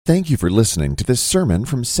Thank you for listening to this sermon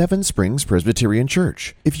from Seven Springs Presbyterian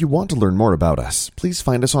Church. If you want to learn more about us, please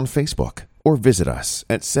find us on Facebook or visit us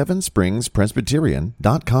at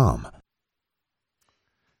sevenspringspresbyterian.com.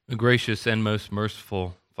 A gracious and most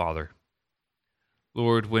merciful Father,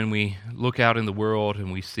 Lord, when we look out in the world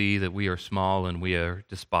and we see that we are small and we are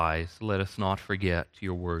despised, let us not forget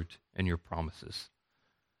your word and your promises.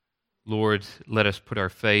 Lord, let us put our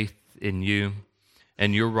faith in you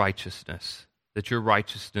and your righteousness, that your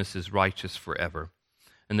righteousness is righteous forever,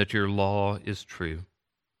 and that your law is true.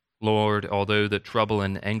 Lord, although that trouble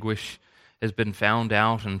and anguish has been found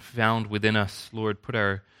out and found within us, Lord,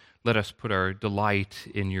 let us put our delight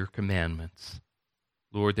in your commandments.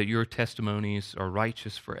 Lord, that your testimonies are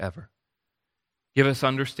righteous forever. Give us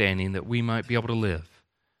understanding that we might be able to live,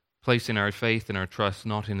 placing our faith and our trust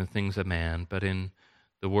not in the things of man, but in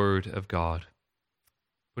the word of God,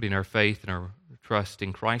 putting our faith and our trust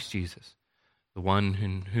in Christ Jesus, the one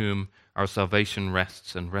in whom our salvation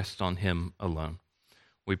rests, and rests on him alone.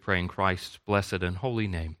 We pray in Christ's blessed and holy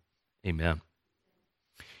name. Amen.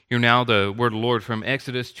 Hear now the word of the Lord from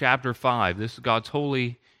Exodus chapter 5. This is God's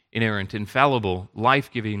holy, inerrant, infallible,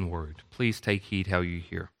 life-giving word. Please take heed how you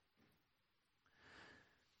hear.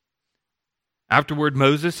 Afterward,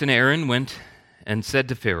 Moses and Aaron went and said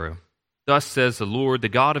to Pharaoh, "Thus says the Lord, the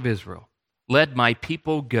God of Israel, let my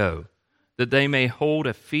people go, that they may hold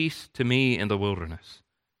a feast to me in the wilderness."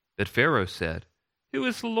 But Pharaoh said, "Who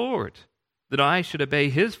is the Lord, that I should obey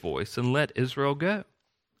his voice and let Israel go?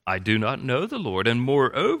 I do not know the Lord, and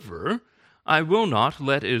moreover, I will not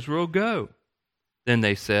let Israel go." Then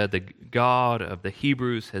they said, "The God of the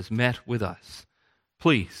Hebrews has met with us.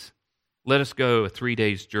 Please, let us go a 3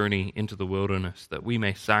 days' journey into the wilderness, that we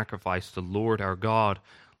may sacrifice to the Lord our God,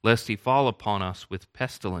 lest he fall upon us with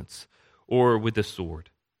pestilence or with the sword."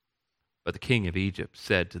 But the king of Egypt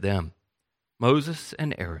said to them, "Moses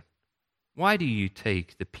and Aaron, why do you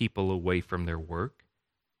take the people away from their work?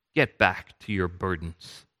 Get back to your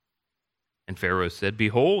burdens." And Pharaoh said,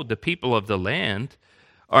 "Behold, the people of the land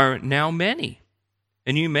are now many,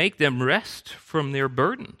 and you make them rest from their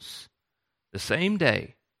burdens." The same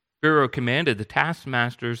day, Pharaoh commanded the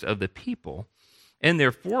taskmasters of the people and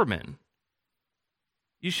their foremen,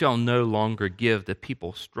 "You shall no longer give the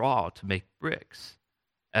people straw to make bricks,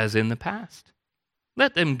 as in the past.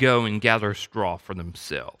 Let them go and gather straw for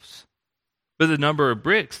themselves. But the number of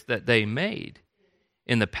bricks that they made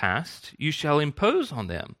in the past you shall impose on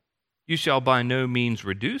them. You shall by no means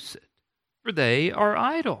reduce it, for they are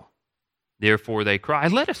idle." Therefore they cry,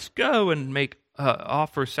 "Let us go and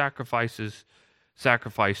offer sacrifice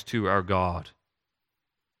to our God.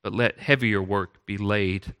 But let heavier work be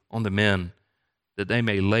laid on the men, that they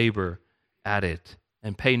may labor at it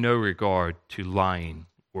and pay no regard to lying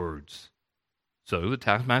words." So the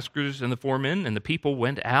taskmasters and the foremen and the people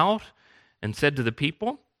went out and said to the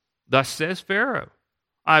people, "Thus says Pharaoh,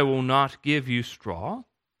 I will not give you straw.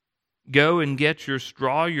 Go and get your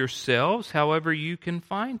straw yourselves, wherever you can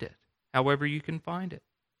find it. But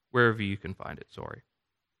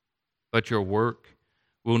your work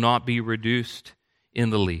will not be reduced in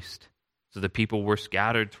the least." So the people were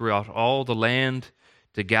scattered throughout all the land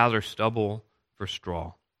to gather stubble for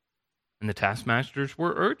straw. And the taskmasters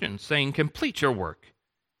were urgent, saying, "Complete your work,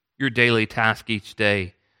 your daily task each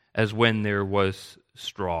day, as when there was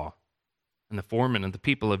straw." And the foremen of the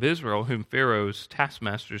people of Israel, whom Pharaoh's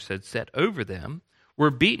taskmasters had set over them,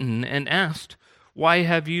 were beaten and asked, "Why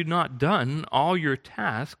have you not done all your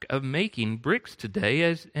task of making bricks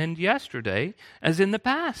today and yesterday, as in the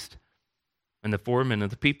past?" And the foremen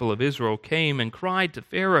of the people of Israel came and cried to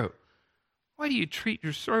Pharaoh, "Why do you treat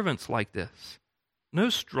your servants like this? No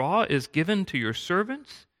straw is given to your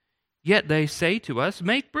servants, yet they say to us,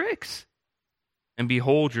 'Make bricks.' And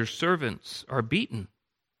behold, your servants are beaten,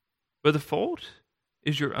 but the fault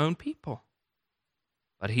is your own people."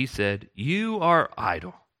 But he said, "You are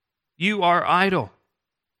idle. You are idle.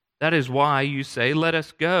 That is why you say, 'Let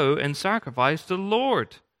us go and sacrifice to the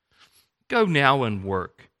Lord.' Go now and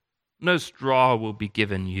work. No straw will be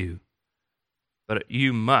given you, but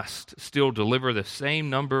you must still deliver the same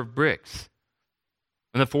number of bricks."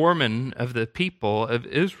 And the foremen of the people of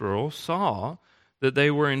Israel saw that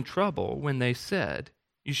they were in trouble when they said,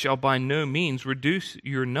 "You shall by no means reduce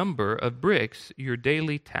your number of bricks, your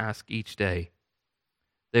daily task each day."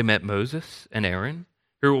 They met Moses and Aaron,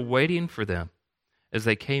 who were waiting for them as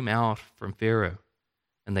they came out from Pharaoh.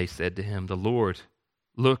 And they said to him, "The Lord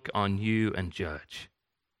look on you and judge,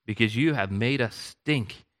 because you have made us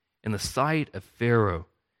stink in the sight of Pharaoh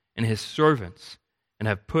and his servants, and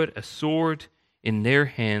have put a sword in their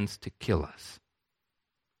hands to kill us."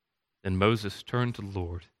 Then Moses turned to the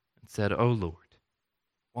Lord and said, "O Lord,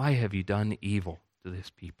 why have you done evil to this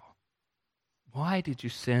people? Why did you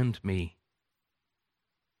send me?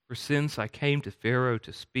 For since I came to Pharaoh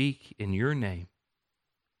to speak in your name,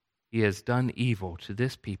 he has done evil to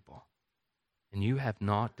this people, and you have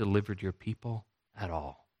not delivered your people at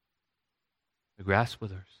all. The grass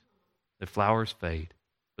withers, the flowers fade,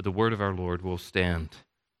 but the word of our Lord will stand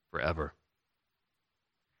forever.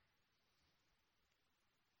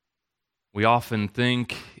 We often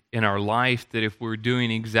think in our life that if we're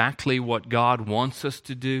doing exactly what God wants us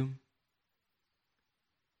to do,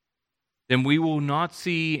 then we will not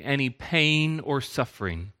see any pain or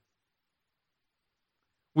suffering.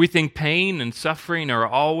 We think pain and suffering are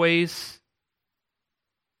always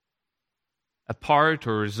a part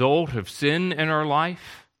or result of sin in our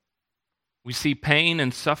life. We see pain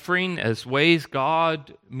and suffering as ways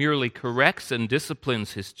God merely corrects and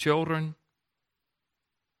disciplines his children.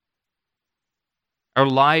 Our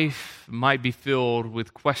life might be filled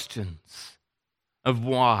with questions of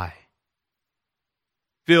why,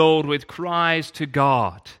 filled with cries to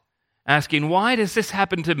God, asking, why does this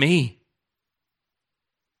happen to me?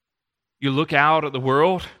 You look out at the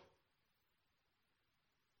world,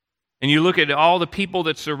 and you look at all the people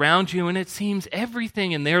that surround you, and it seems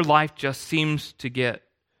everything in their life just seems to get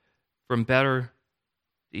from better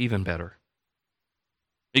to even better.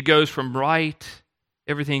 It goes from right,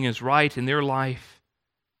 everything is right in their life,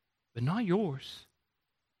 but not yours.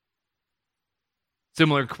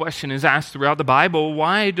 Similar question is asked throughout the Bible,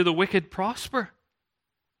 why do the wicked prosper?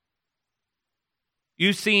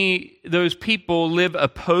 You see those people live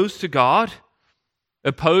opposed to God,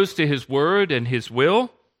 opposed to his word and his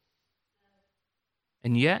will,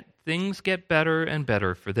 and yet things get better and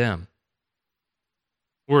better for them.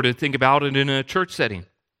 Or to think about it in a church setting.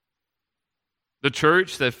 The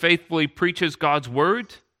church that faithfully preaches God's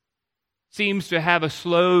word seems to have a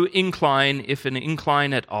slow incline, if an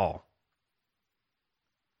incline at all.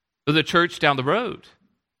 But the church down the road,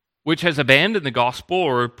 which has abandoned the gospel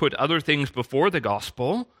or put other things before the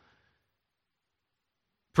gospel,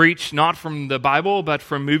 preach not from the Bible but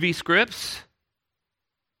from movie scripts.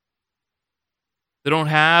 They don't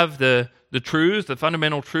have the truths, the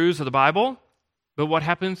fundamental truths of the Bible. But what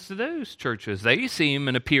happens to those churches? They seem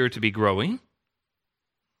and appear to be growing.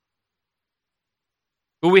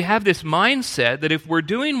 But we have this mindset that if we're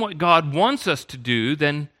doing what God wants us to do,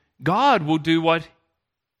 then God will do what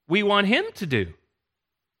we want him to do.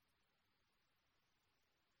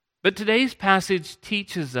 But today's passage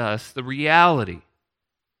teaches us the reality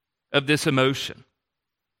of this emotion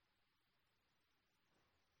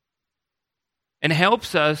and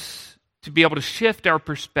helps us to be able to shift our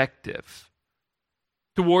perspective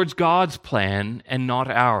towards God's plan and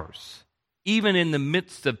not ours, even in the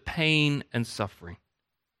midst of pain and suffering.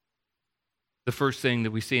 The first thing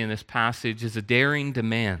that we see in this passage is a daring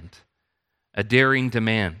demand. A daring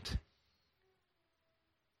demand.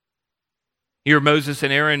 Here Moses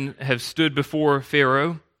and Aaron have stood before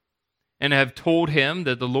Pharaoh and have told him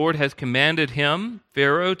that the Lord has commanded him,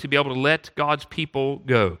 Pharaoh, to be able to let God's people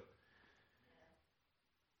go.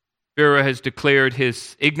 Pharaoh has declared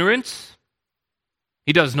his ignorance.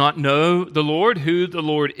 He does not know the Lord, who the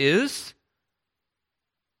Lord is.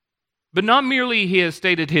 But not merely he has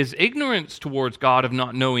stated his ignorance towards God of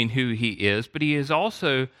not knowing who he is, but he has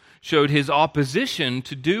also showed his opposition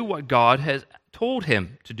to do what God has told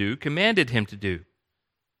him to do, commanded him to do.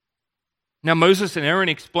 Now Moses and Aaron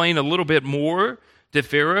explain a little bit more to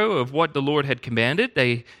Pharaoh of what the Lord had commanded.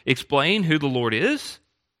 They explain who the Lord is.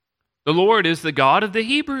 The Lord is the God of the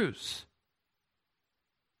Hebrews.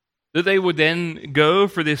 That they would then go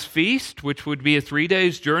for this feast, which would be a 3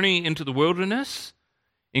 days journey into the wilderness,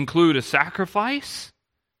 include a sacrifice.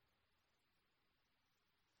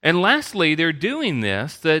 And lastly, they're doing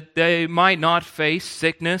this that they might not face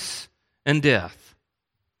sickness and death.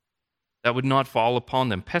 That would not fall upon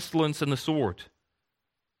them. Pestilence and the sword,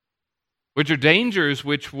 which are dangers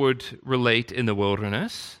which would relate in the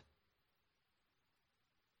wilderness.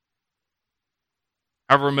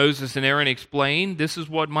 However, Moses and Aaron explain this is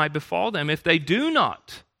what might befall them if they do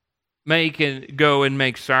not go and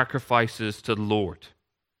make sacrifices to the Lord.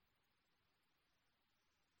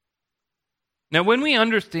 Now, when we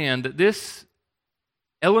understand that this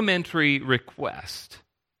elementary request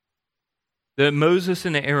that Moses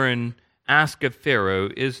and Aaron ask of Pharaoh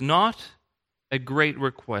is not a great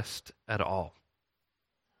request at all.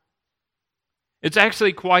 It's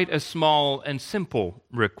actually quite a small and simple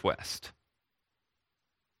request.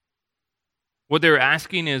 What they're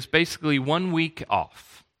asking is basically 1 week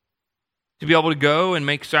off to be able to go and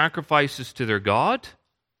make sacrifices to their God.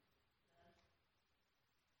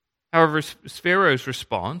 However, Pharaoh's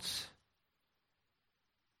response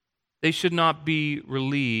they should not be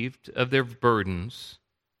relieved of their burdens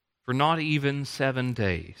for not even 7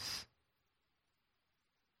 days.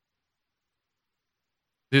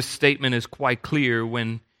 This statement is quite clear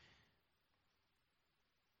when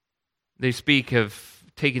they speak of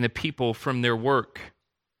taking the people from their work.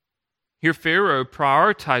 Here, Pharaoh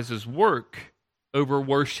prioritizes work over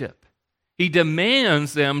worship. He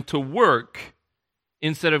demands them to work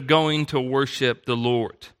instead of going to worship the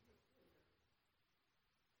Lord.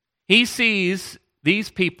 He sees these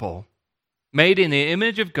people made in the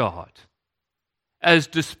image of God as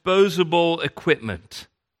disposable equipment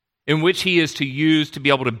in which he is to use to be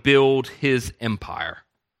able to build his empire.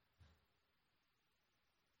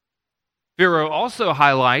 Pharaoh also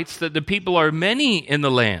highlights that the people are many in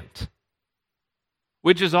the land,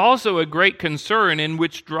 which is also a great concern and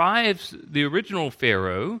which drives the original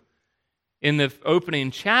Pharaoh in the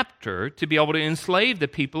opening chapter to be able to enslave the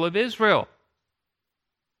people of Israel.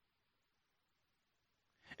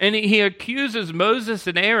 And he accuses Moses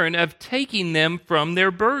and Aaron of taking them from their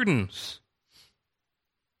burdens.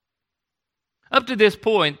 Up to this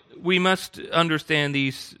point, we must understand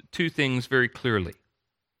these two things very clearly.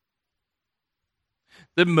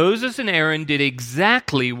 That Moses and Aaron did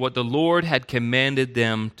exactly what the Lord had commanded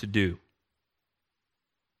them to do.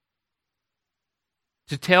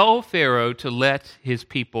 To tell Pharaoh to let his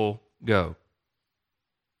people go.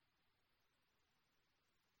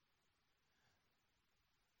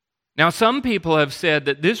 Now, some people have said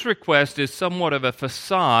that this request is somewhat of a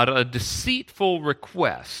facade, a deceitful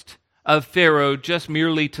request of Pharaoh just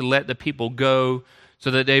merely to let the people go so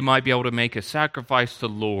that they might be able to make a sacrifice to the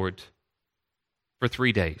Lord for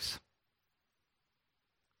 3 days.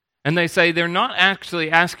 And they say they're not actually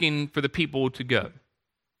asking for the people to go.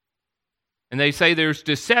 And they say there's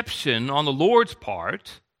deception on the Lord's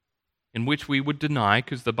part, in which we would deny,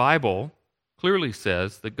 because the Bible clearly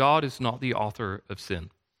says that God is not the author of sin.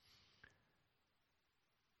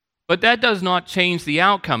 But that does not change the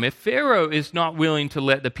outcome. If Pharaoh is not willing to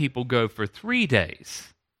let the people go for 3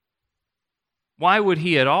 days, why would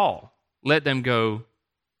he at all let them go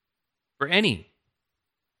for any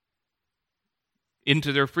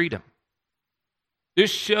into their freedom?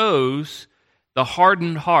 This shows the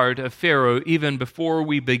hardened heart of Pharaoh even before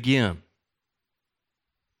we begin.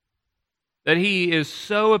 That he is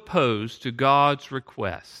so opposed to God's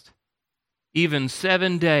request. Even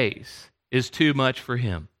 7 days is too much for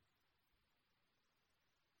him.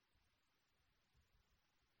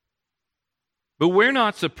 But we're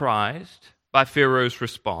not surprised by Pharaoh's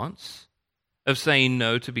response of saying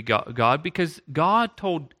no to be God, because God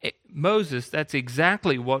told Moses that's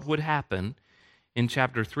exactly what would happen in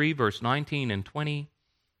chapter 3, verse 19 and 20,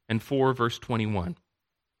 and 4, verse 21.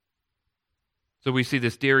 So we see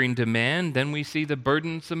this daring demand, then we see the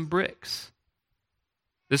burdensome bricks.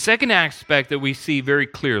 The second aspect that we see very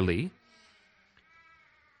clearly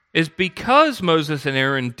is because Moses and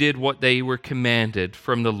Aaron did what they were commanded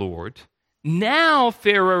from the Lord, now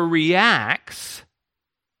Pharaoh reacts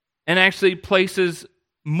and actually places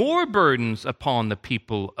more burdens upon the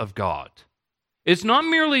people of God. It's not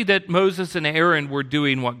merely that Moses and Aaron were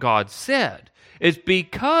doing what God said. It's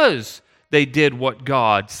because they did what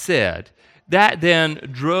God said. That then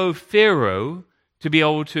drove Pharaoh to be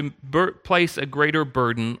able to place a greater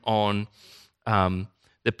burden on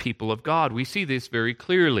the people of God. We see this very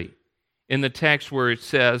clearly in the text where it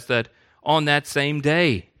says that on that same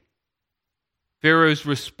day, Pharaoh's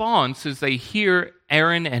response is they hear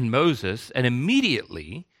Aaron and Moses, and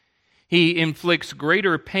immediately he inflicts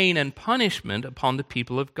greater pain and punishment upon the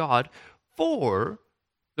people of God for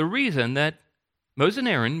the reason that Moses and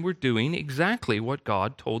Aaron were doing exactly what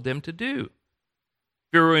God told them to do.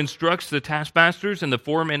 Pharaoh instructs the taskmasters and the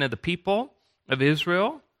foremen of the people of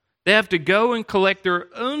Israel. They have to go and collect their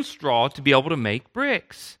own straw to be able to make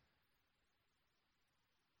bricks.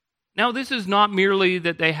 Now, this is not merely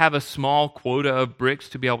that they have a small quota of bricks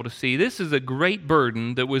to be able to see. This is a great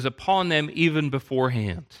burden that was upon them even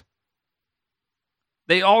beforehand.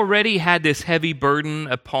 They already had this heavy burden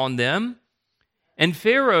upon them, and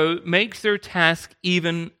Pharaoh makes their task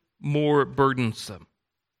even more burdensome.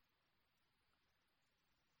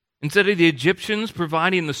 Instead of the Egyptians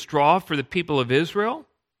providing the straw for the people of Israel,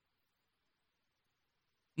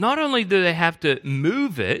 not only do they have to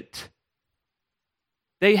move it,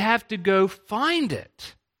 they have to go find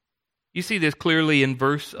it. You see this clearly in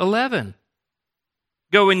verse 11.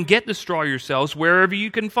 Go and get the straw yourselves wherever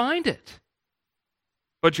you can find it,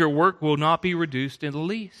 but your work will not be reduced in the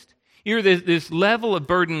least. Here, this level of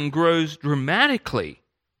burden grows dramatically.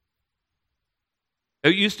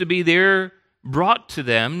 It used to be there brought to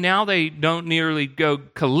them. Now they don't nearly go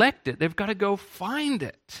collect it. They've got to go find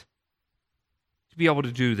it. to be able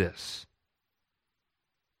to do this.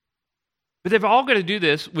 But they've all got to do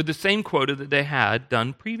this with the same quota that they had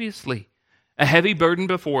done previously. A heavy burden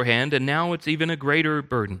beforehand, and now it's even a greater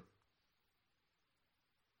burden.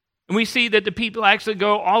 And we see that the people actually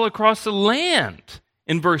go all across the land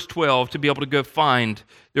in verse 12 to be able to go find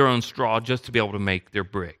their own straw just to be able to make their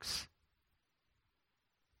bricks.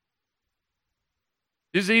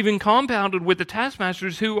 This is even compounded with the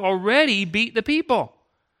taskmasters who already beat the people.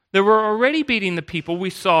 They were already beating the people we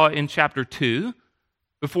saw in chapter 2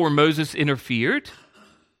 before Moses interfered.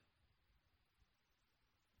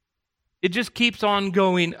 It just keeps on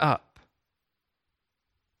going up.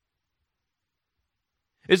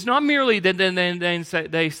 It's not merely that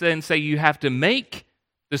they then say you have to make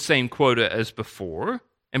the same quota as before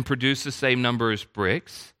and produce the same number as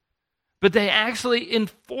bricks, but they actually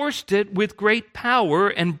enforced it with great power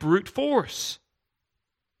and brute force.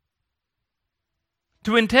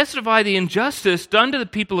 To intensify the injustice done to the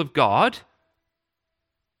people of God,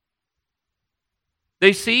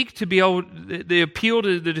 they seek to be able, they appeal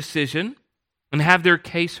to the decision and have their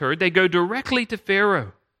case heard. They go directly to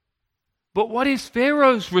Pharaoh. But what is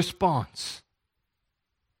Pharaoh's response?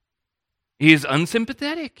 He is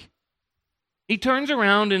unsympathetic. He turns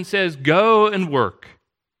around and says, "Go and work,"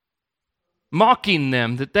 mocking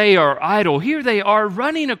them that they are idle. Here they are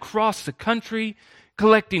running across the country,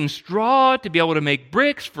 collecting straw to be able to make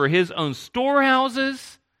bricks for his own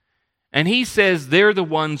storehouses. And he says they're the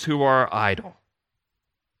ones who are idle.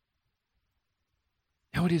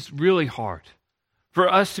 Now it is really hard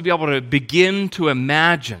for us to be able to begin to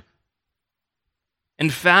imagine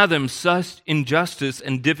and fathom such injustice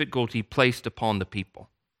and difficulty placed upon the people.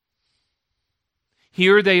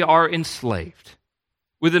 Here they are enslaved,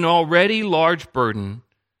 with an already large burden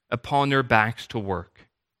upon their backs to work.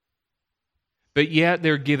 But yet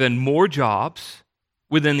they're given more jobs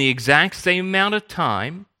within the exact same amount of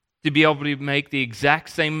time to be able to make the exact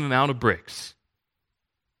same amount of bricks.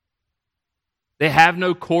 They have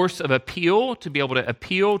no course of appeal to be able to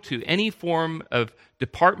appeal to any form of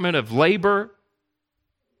Department of Labor.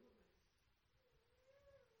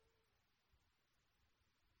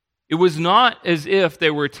 It was not as if they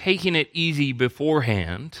were taking it easy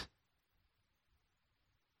beforehand.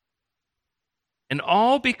 And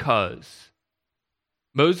all because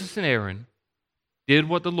Moses and Aaron did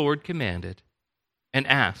what the Lord commanded and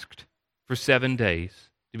asked for 7 days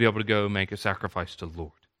to be able to go make a sacrifice to the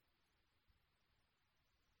Lord.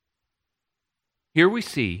 Here we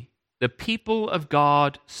see the people of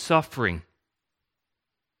God suffering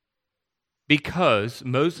because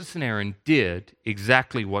Moses and Aaron did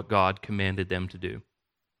exactly what God commanded them to do.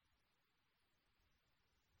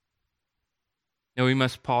 Now we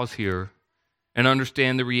must pause here and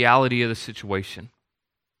understand the reality of the situation.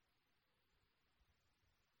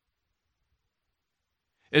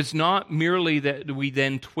 It's not merely that we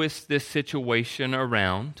then twist this situation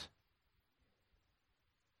around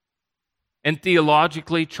and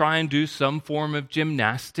theologically try and do some form of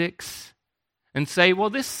gymnastics and say, well,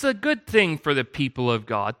 this is a good thing for the people of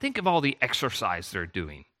God. Think of all the exercise they're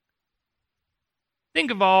doing. Think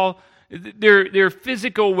of all their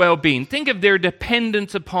physical well-being. Think of their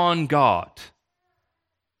dependence upon God.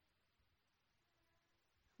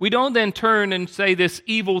 We don't then turn and say this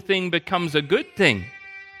evil thing becomes a good thing.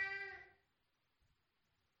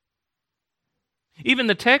 Even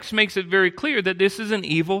the text makes it very clear that this is an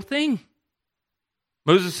evil thing.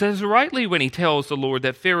 Moses says rightly when he tells the Lord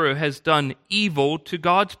that Pharaoh has done evil to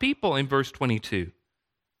God's people in verse 22.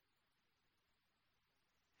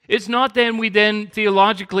 It's not then we then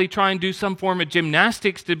theologically try and do some form of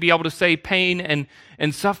gymnastics to be able to say pain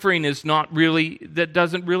and suffering is not really, that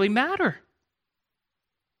doesn't really matter.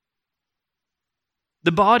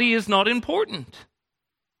 The body is not important.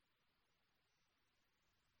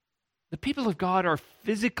 The people of God are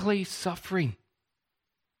physically suffering.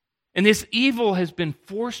 And this evil has been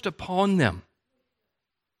forced upon them.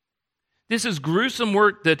 This is gruesome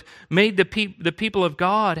work that made the people of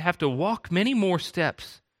God have to walk many more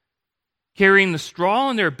steps, carrying the straw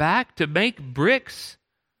on their back to make bricks.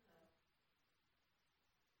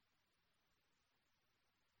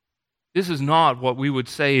 This is not what we would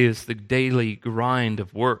say is the daily grind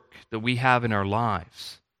of work that we have in our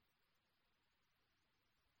lives.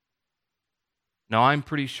 Now, I'm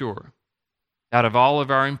pretty sure out of all of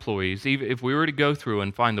our employees, even if we were to go through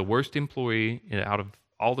and find the worst employee out of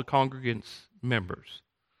all the congregants' members,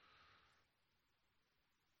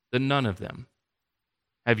 then none of them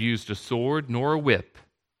have used a sword nor a whip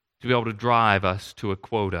to be able to drive us to a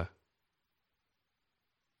quota,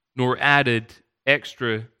 nor added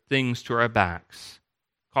extra things to our backs,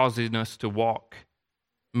 causing us to walk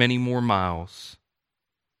many more miles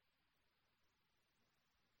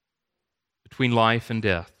between life and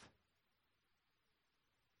death.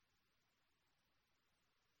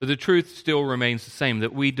 But the truth still remains the same,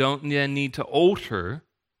 that we don't then need to alter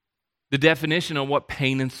the definition of what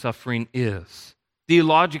pain and suffering is.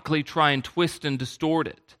 Theologically try and twist and distort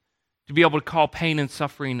it to be able to call pain and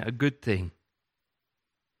suffering a good thing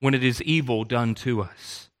when it is evil done to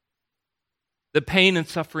us. The pain and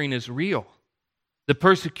suffering is real. The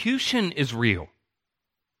persecution is real.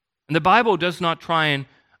 And the Bible does not try and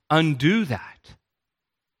undo that,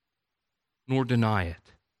 nor deny it.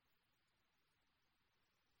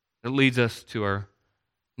 That leads us to our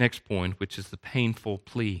next point, which is the painful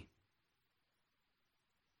plea.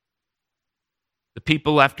 The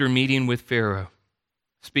people, after meeting with Pharaoh,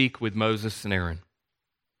 speak with Moses and Aaron.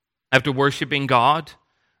 After worshiping God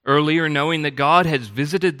earlier, knowing that God has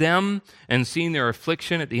visited them and seen their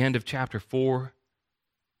affliction at the end of chapter 4,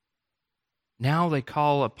 now they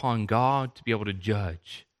call upon God to be able to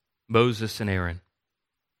judge Moses and Aaron.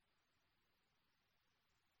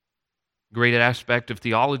 A great aspect of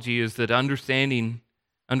theology is that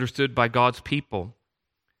understood by God's people,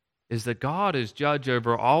 is that God is judge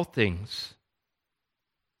over all things.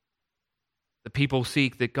 The people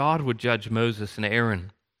seek that God would judge Moses and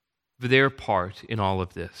Aaron for their part in all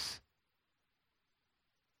of this.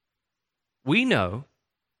 We know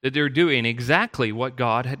that they're doing exactly what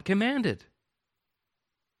God had commanded.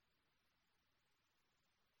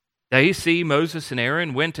 They see Moses and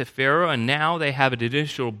Aaron went to Pharaoh, and now they have an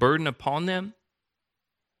additional burden upon them.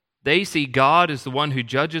 They see God as the one who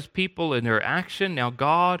judges people in their action. Now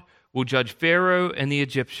God will judge Pharaoh and the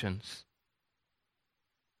Egyptians.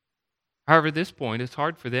 However, at this point, it's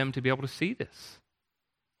hard for them to be able to see this.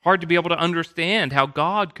 Hard to be able to understand how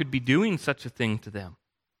God could be doing such a thing to them.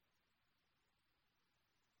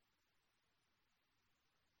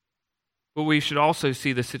 But we should also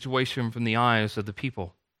see the situation from the eyes of the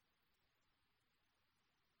people.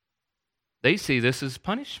 They see this as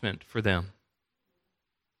punishment for them.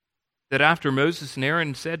 That after Moses and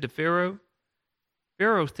Aaron said to Pharaoh,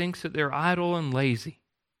 Pharaoh thinks that they're idle and lazy.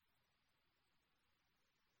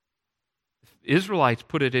 The Israelites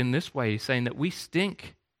put it in this way, saying that we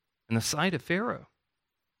stink in the sight of Pharaoh.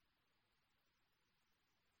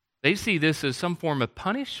 They see this as some form of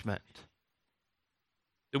punishment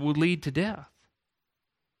that will lead to death.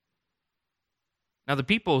 Now the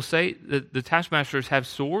people say that the taskmasters have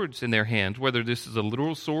swords in their hands, whether this is a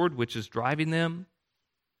literal sword which is driving them.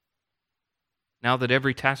 Now that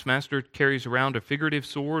every taskmaster carries around a figurative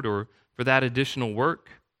sword, or for that additional work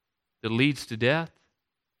that leads to death.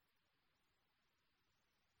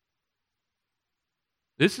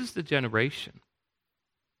 This is the generation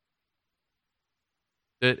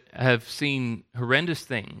that have seen horrendous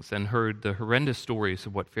things and heard the horrendous stories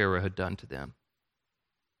of what Pharaoh had done to them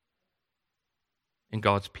and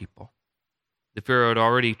God's people. The Pharaoh had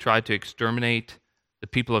already tried to exterminate the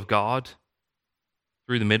people of God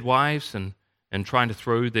through the midwives and trying to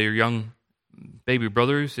throw their young baby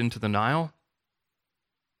brothers into the Nile.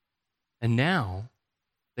 And now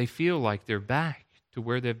they feel like they're back to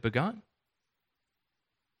where they've begun.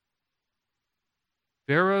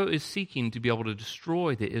 Pharaoh is seeking to be able to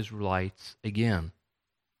destroy the Israelites again.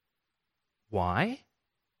 Why?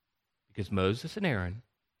 Because Moses and Aaron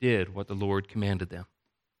did what the Lord commanded them.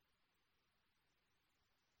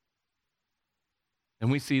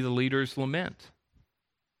 And we see the leaders lament.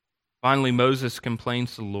 Finally, Moses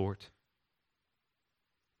complains to the Lord.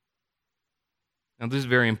 Now, this is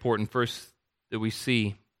very important first that we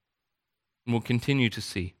see, and will continue to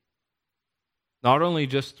see, not only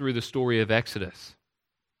just through the story of Exodus,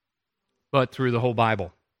 but through the whole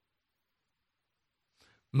Bible.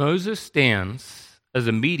 Moses stands as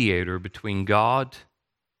a mediator between God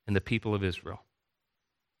and the people of Israel.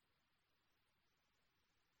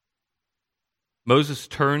 Moses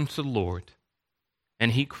turns to the Lord,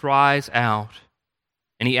 and he cries out,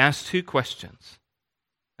 and he asks two questions,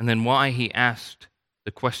 and then why he asked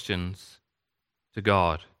the questions to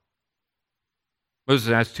God. Moses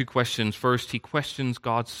asks two questions. First, he questions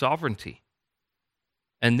God's sovereignty,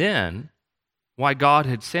 and then why God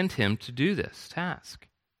had sent him to do this task.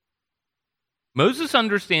 Moses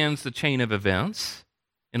understands the chain of events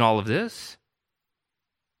in all of this.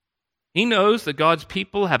 He knows that God's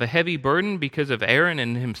people have a heavy burden because of Aaron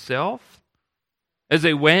and himself as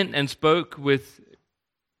they went and spoke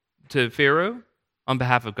to Pharaoh on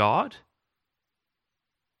behalf of God.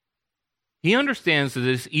 He understands that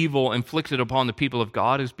this evil inflicted upon the people of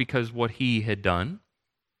God is because of what he had done.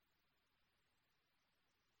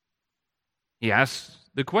 He asks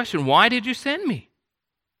the question, why did you send me?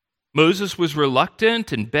 Moses was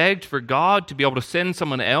reluctant and begged for God to be able to send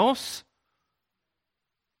someone else.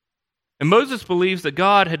 And Moses believes that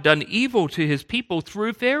God had done evil to his people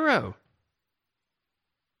through Pharaoh.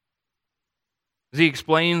 As he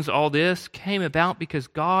explains, all this came about because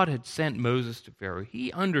God had sent Moses to Pharaoh.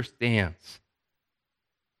 He understands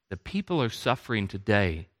that people are suffering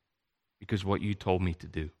today because of what you told me to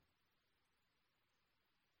do.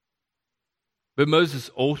 But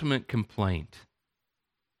Moses' ultimate complaint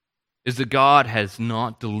is that God has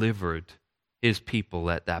not delivered his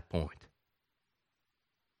people at that point.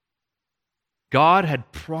 God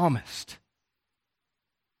had promised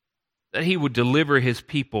that he would deliver his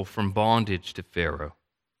people from bondage to Pharaoh.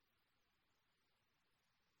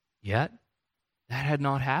 Yet, that had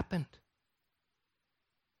not happened.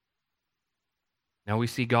 Now we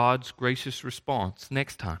see God's gracious response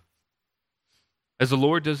next time. As the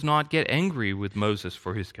Lord does not get angry with Moses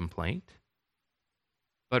for his complaint,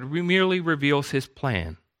 but merely reveals his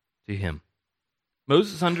plan to him.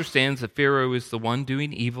 Moses understands that Pharaoh is the one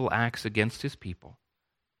doing evil acts against his people.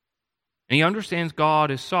 And he understands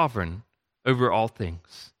God is sovereign over all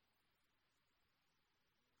things.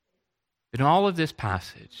 In all of this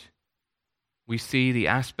passage, we see the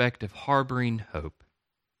aspect of harboring hope.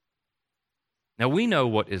 Now we know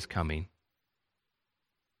what is coming.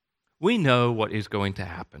 We know what is going to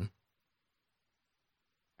happen.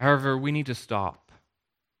 However, we need to stop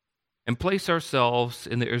and place ourselves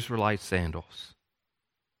in the Israelites' sandals.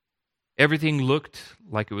 Everything looked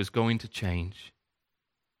like it was going to change.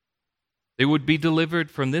 They would be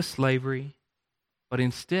delivered from this slavery, but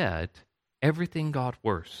instead, everything got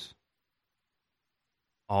worse.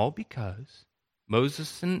 All because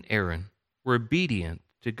Moses and Aaron were obedient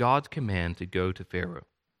to God's command to go to Pharaoh.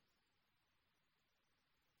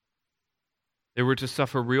 They were to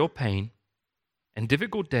suffer real pain and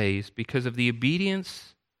difficult days because of the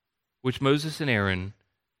obedience which Moses and Aaron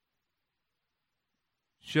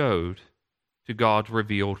showed to God's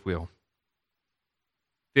revealed will.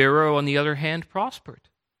 Pharaoh, on the other hand, prospered.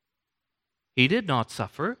 He did not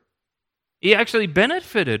suffer. He actually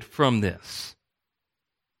benefited from this.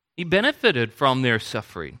 He benefited from their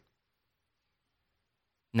suffering.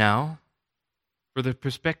 Now, for the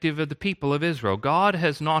perspective of the people of Israel, God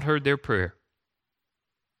has not heard their prayer.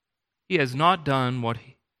 He has not done what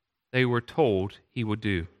they were told he would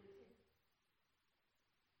do.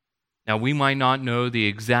 Now, we might not know the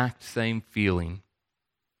exact same feeling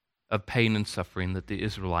of pain and suffering that the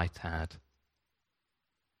Israelites had.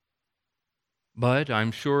 But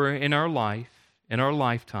I'm sure in our life, in our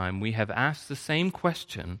lifetime, we have asked the same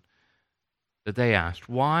question that they asked.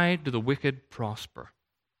 Why do the wicked prosper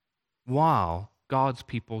while God's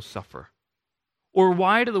people suffer? Or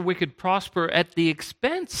why do the wicked prosper at the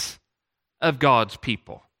expense of God's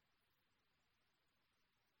people?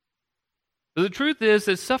 The truth is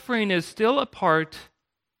that suffering is still a part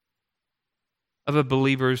of a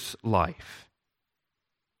believer's life.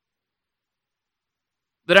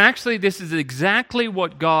 That actually this is exactly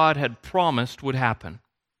what God had promised would happen.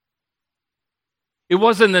 It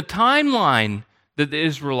wasn't the timeline that the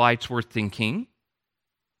Israelites were thinking,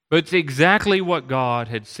 but it's exactly what God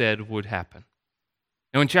had said would happen.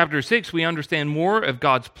 Now in chapter 6, we understand more of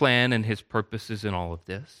God's plan and his purposes in all of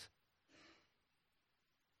this.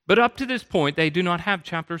 But up to this point, they do not have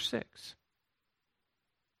chapter 6.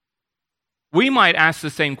 We might ask the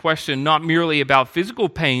same question, not merely about physical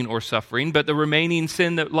pain or suffering, but the remaining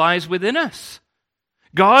sin that lies within us.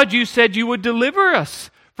 God, you said you would deliver us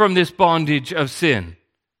from this bondage of sin.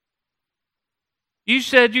 You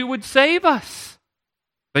said you would save us,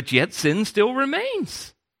 but yet sin still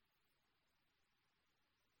remains.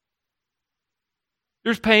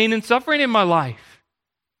 There's pain and suffering in my life.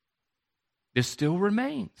 This still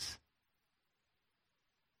remains.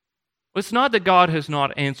 It's not that God has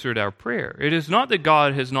not answered our prayer. It is not that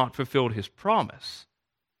God has not fulfilled his promise.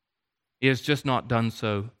 He has just not done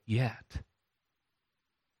so yet.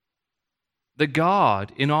 The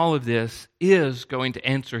God in all of this is going to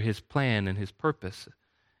answer his plan and his purpose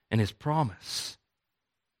and his promise.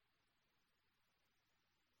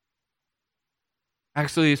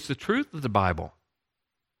 Actually, it's the truth of the Bible.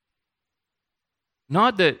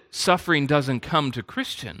 Not that suffering doesn't come to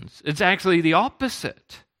Christians. It's actually the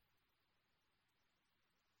opposite.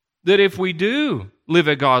 That if we do live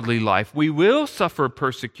a godly life, we will suffer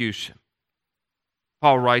persecution.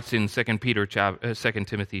 Paul writes in 2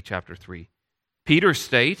 Timothy chapter 3. Peter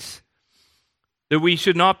states that we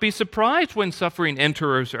should not be surprised when suffering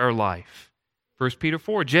enters our life. 1 Peter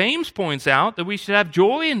 4. James points out that we should have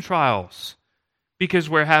joy in trials because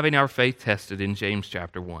we're having our faith tested in James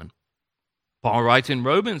chapter 1. Paul writes in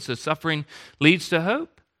Romans that suffering leads to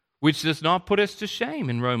hope, which does not put us to shame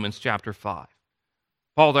in Romans chapter 5.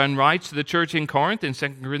 Paul then writes to the church in Corinth in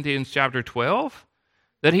 2 Corinthians chapter 12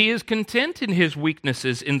 that he is content in his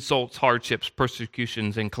weaknesses, insults, hardships,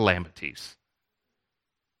 persecutions, and calamities.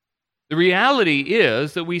 The reality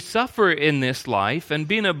is that we suffer in this life, and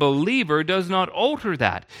being a believer does not alter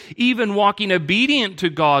that. Even walking obedient to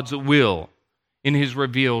God's will, in his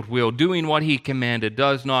revealed will, doing what he commanded,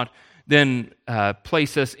 does not then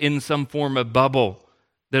place us in some form of bubble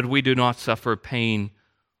that we do not suffer pain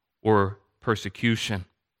or persecution.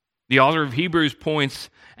 The author of Hebrews points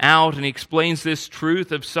out and explains this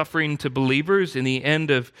truth of suffering to believers in the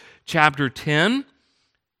end of chapter 10,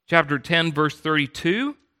 verse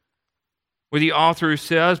 32, where the author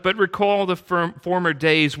says, "But recall the former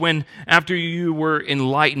days when, after you were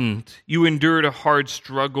enlightened, you endured a hard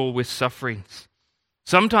struggle with sufferings,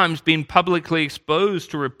 sometimes being publicly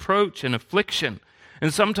exposed to reproach and affliction,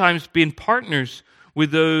 and sometimes being partners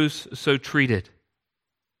with those so treated.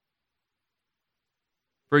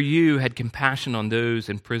 For you had compassion on those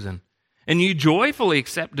in prison, and you joyfully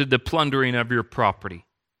accepted the plundering of your property,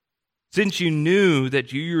 since you knew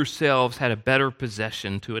that you yourselves had a better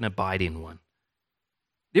possession to an abiding one.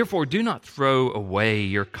 Therefore, do not throw away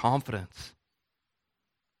your confidence,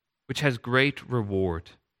 which has great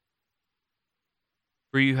reward.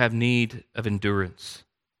 For you have need of endurance,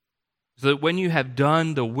 so that when you have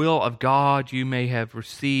done the will of God, you may have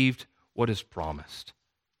received what is promised."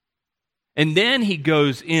 And then he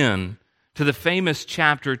goes in to the famous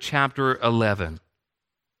chapter 11,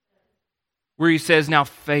 where he says, "Now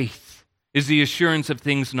faith is the assurance of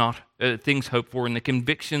things hoped for, and the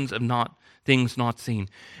convictions of things not seen."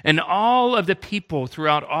 And all of the people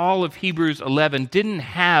throughout all of Hebrews 11 didn't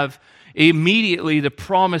have immediately the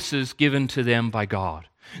promises given to them by God.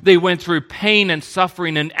 They went through pain and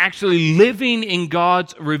suffering, and actually living in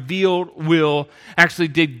God's revealed will actually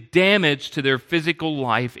did damage to their physical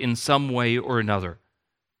life in some way or another.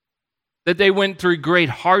 That they went through great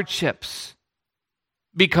hardships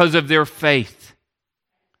because of their faith.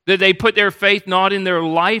 That they put their faith not in their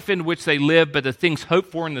life in which they live, but the things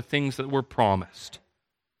hoped for and the things that were promised.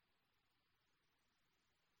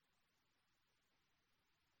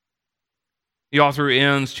 The author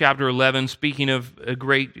ends chapter 11 speaking of a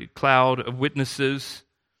great cloud of witnesses.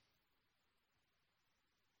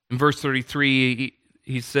 In verse 33,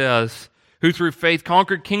 he says, "Who through faith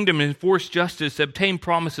conquered kingdom, enforced justice, obtained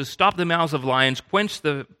promises, stopped the mouths of lions, quenched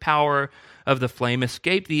the power of the flame,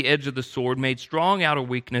 escaped the edge of the sword, made strong out of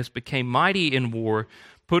weakness, became mighty in war,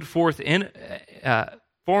 put forth in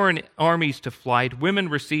foreign armies to flight. Women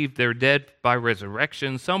received their dead by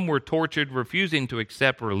resurrection. Some were tortured, refusing to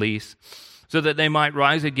accept release, so that they might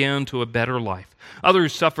rise again to a better life.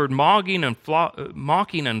 Others suffered mocking and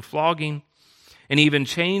flogging, and even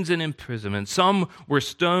chains and imprisonment. Some were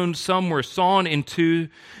stoned, some were sawn in two,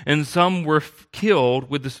 and some were killed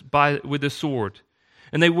with the sword.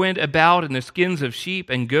 And they went about in the skins of sheep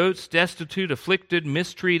and goats, destitute, afflicted,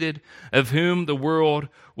 mistreated, of whom the world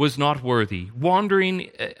was not worthy,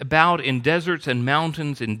 wandering about in deserts and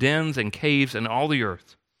mountains, in dens and caves, and all the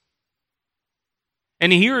earth."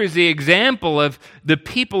 And here is the example of the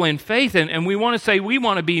people in faith. And we want to say we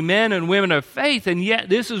want to be men and women of faith, and yet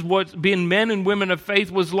this is what being men and women of faith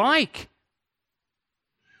was like.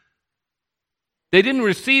 They didn't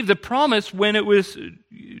receive the promise when it was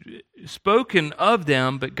spoken of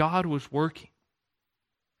them, but God was working.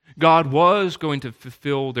 God was going to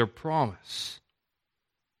fulfill their promise.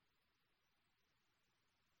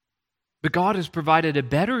 But God has provided a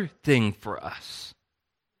better thing for us.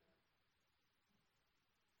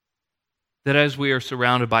 That as we are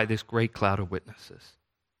surrounded by this great cloud of witnesses,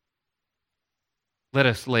 let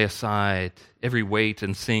us lay aside every weight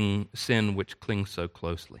and sin which clings so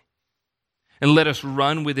closely. And let us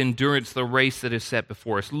run with endurance the race that is set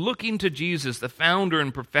before us, looking to Jesus, the founder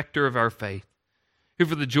and perfecter of our faith, who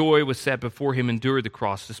for the joy was set before him endured the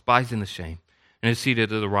cross, despising the shame, and is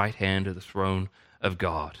seated at the right hand of the throne of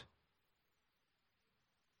God.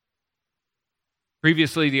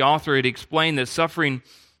 Previously, the author had explained that suffering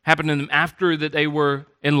happened to them after that they were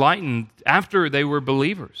enlightened, after they were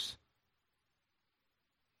believers.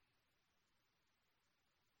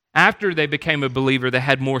 After they became a believer, they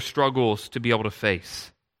had more struggles to be able to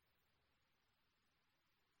face.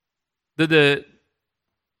 The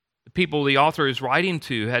people the author is writing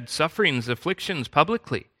to had sufferings, afflictions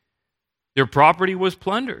publicly. Their property was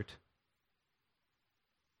plundered.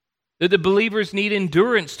 That the believers need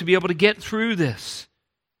endurance to be able to get through this,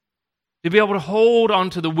 to be able to hold on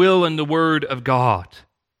to the will and the word of God.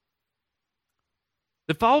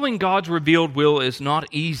 The following God's revealed will is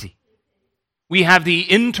not easy. We have the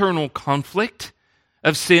internal conflict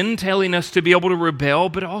of sin telling us to be able to rebel,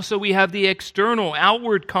 but also we have the external,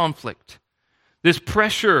 outward conflict, this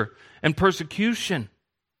pressure and persecution.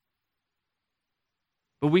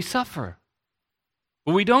 But we suffer.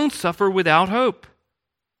 But we don't suffer without hope.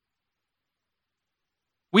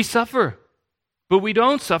 We suffer, but we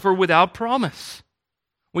don't suffer without promise.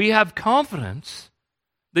 We have confidence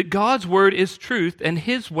that God's word is truth and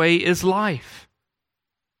His way is life.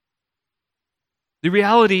 The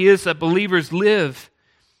reality is that believers live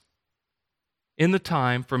in the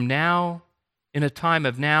time from now, in a time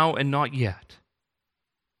of now and not yet.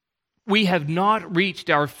 We have not reached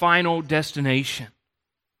our final destination.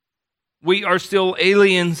 We are still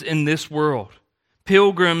aliens in this world,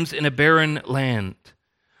 pilgrims in a barren land.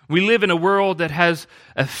 We live in a world that has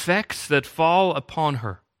effects that fall upon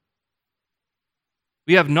her.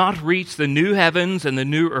 We have not reached the new heavens and the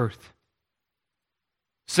new earth.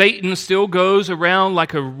 Satan still goes around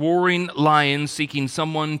like a roaring lion seeking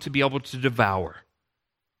someone to be able to devour.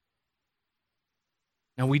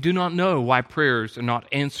 Now, we do not know why prayers are not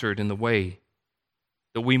answered in the way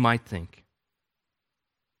that we might think.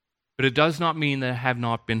 But it does not mean they have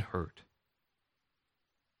not been heard.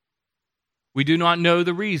 We do not know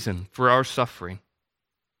the reason for our suffering,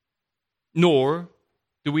 nor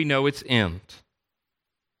do we know its end.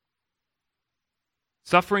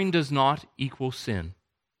 Suffering does not equal sin.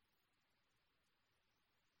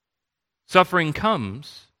 Suffering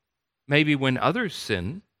comes maybe when others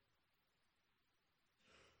sin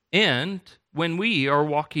and when we are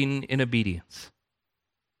walking in obedience.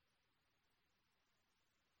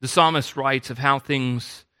 The psalmist writes of how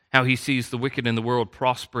he sees the wicked in the world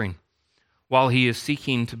prospering while he is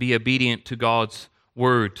seeking to be obedient to God's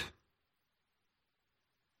word.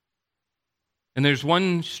 And there's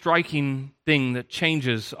one striking thing that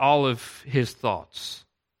changes all of his thoughts.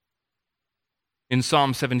 In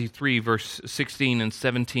Psalm 73, verse 16 and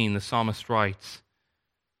 17, the psalmist writes,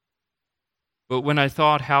 "But when I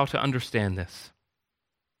thought how to understand this,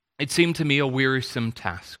 it seemed to me a wearisome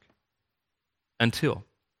task, until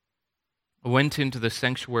I went into the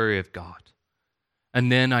sanctuary of God,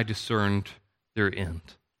 and then I discerned their end."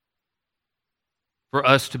 For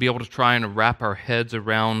us to be able to try and wrap our heads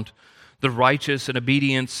around the righteous and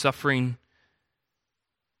obedient suffering,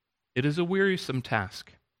 it is a wearisome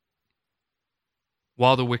task,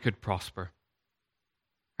 while the wicked prosper.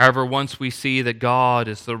 However, once we see that God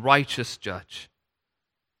is the righteous judge,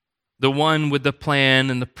 the one with the plan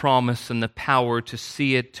and the promise and the power to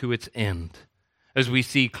see it to its end, as we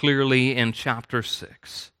see clearly in chapter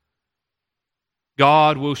 6,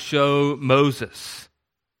 God will show Moses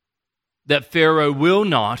that Pharaoh will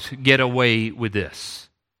not get away with this.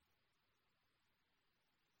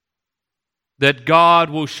 That God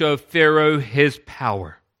will show Pharaoh his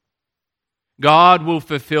power. God will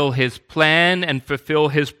fulfill his plan and fulfill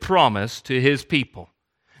his promise to his people.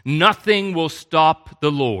 Nothing will stop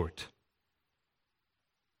the Lord.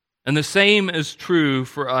 And the same is true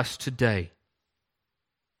for us today.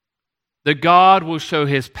 That God will show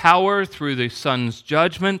his power through the Son's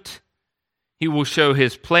judgment. He will show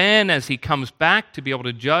his plan as he comes back to be able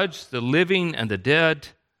to judge the living and the dead.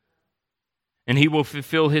 And he will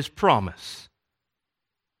fulfill his promise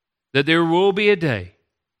that there will be a day,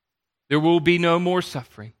 there will be no more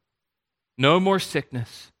suffering, no more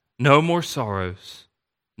sickness, no more sorrows,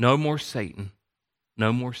 no more Satan,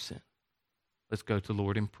 no more sin. Let's go to the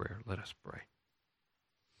Lord in prayer. Let us pray.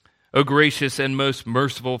 O gracious and most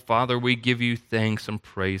merciful Father, we give you thanks and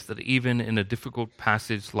praise that even in a difficult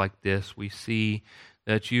passage like this, we see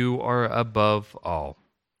that you are above all.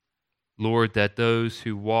 Lord, that those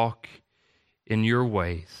who walk in your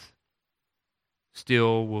ways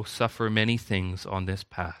still will suffer many things on this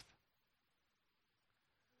path.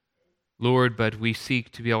 Lord, but we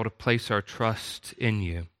seek to be able to place our trust in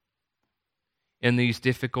you in these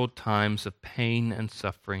difficult times of pain and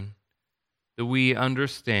suffering, that we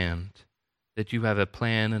understand that you have a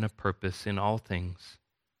plan and a purpose in all things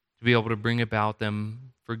to be able to bring about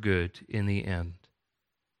them for good in the end.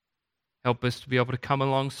 Help us to be able to come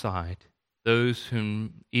alongside those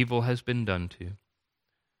whom evil has been done to,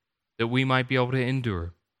 that we might be able to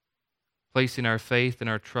endure, placing our faith and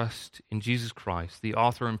our trust in Jesus Christ, the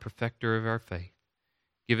author and perfecter of our faith.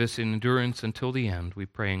 Give us endurance until the end, we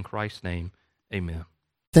pray in Christ's name. Amen.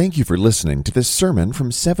 Thank you for listening to this sermon from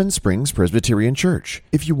Seven Springs Presbyterian Church.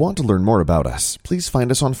 If you want to learn more about us, please find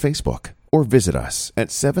us on Facebook or visit us at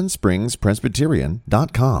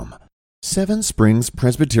sevenspringspresbyterian.com. Seven Springs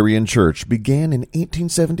Presbyterian Church began in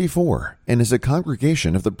 1874 and is a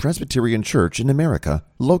congregation of the Presbyterian Church in America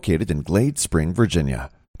located in Glade Spring, Virginia.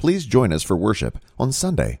 Please join us for worship on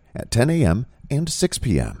Sunday at 10 a.m. and 6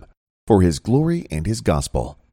 p.m. for his glory and his gospel.